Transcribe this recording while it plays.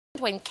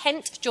when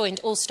Kent joined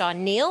All-Star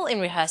Neil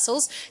in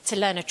rehearsals to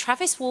learn a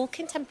Travis Wall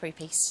contemporary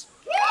piece.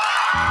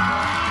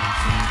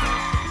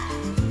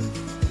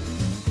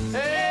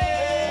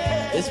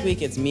 This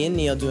week it's me and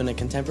Neil doing a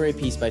contemporary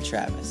piece by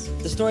Travis.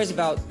 The story is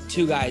about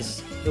two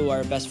guys who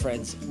are best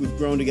friends. We've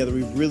grown together.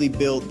 We've really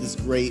built this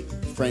great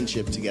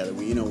friendship together.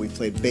 We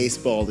played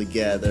baseball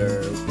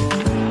together.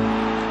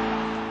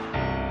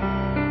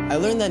 I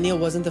learned that Neil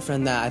wasn't the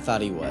friend that I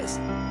thought he was.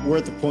 We're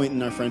at the point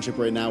in our friendship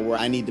right now where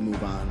I need to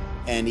move on.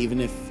 And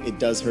even if it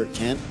does hurt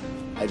Kent,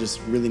 I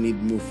just really need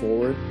to move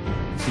forward.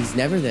 He's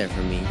never there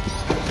for me.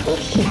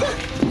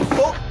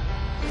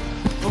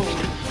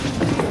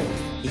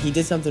 He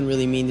did something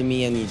really mean to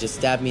me and he just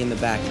stabbed me in the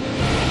back.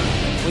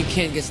 When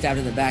Kent gets stabbed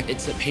in the back,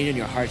 it's a pain in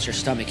your heart, it's your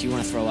stomach, you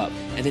want to throw up.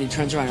 And then he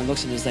turns around and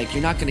looks and he's like,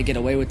 you're not going to get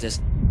away with this.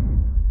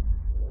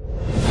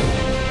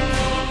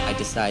 I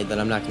decide that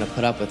I'm not going to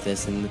put up with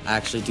this and I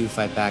actually do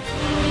fight back.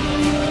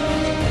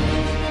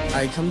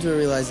 I come to a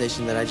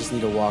realization that I just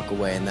need to walk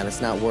away and that it's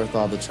not worth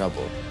all the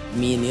trouble.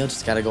 Me and Neil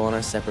just got to go on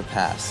our separate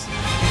paths.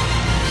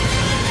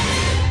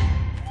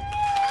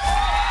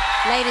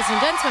 Ladies and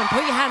gentlemen,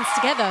 put your hands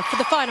together for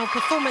the final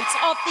performance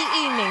of the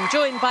evening.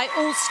 Joined by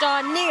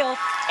All-Star Neil,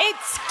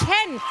 it's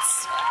Kent.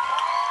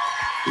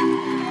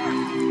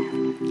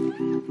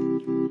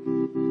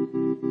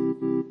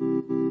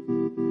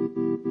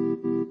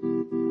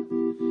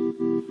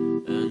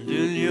 And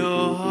in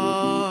your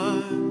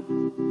heart,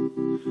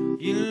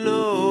 you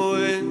know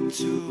it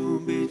to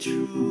be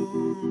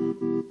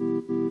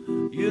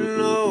true. You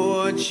know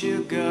what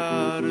you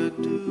gotta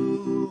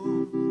do.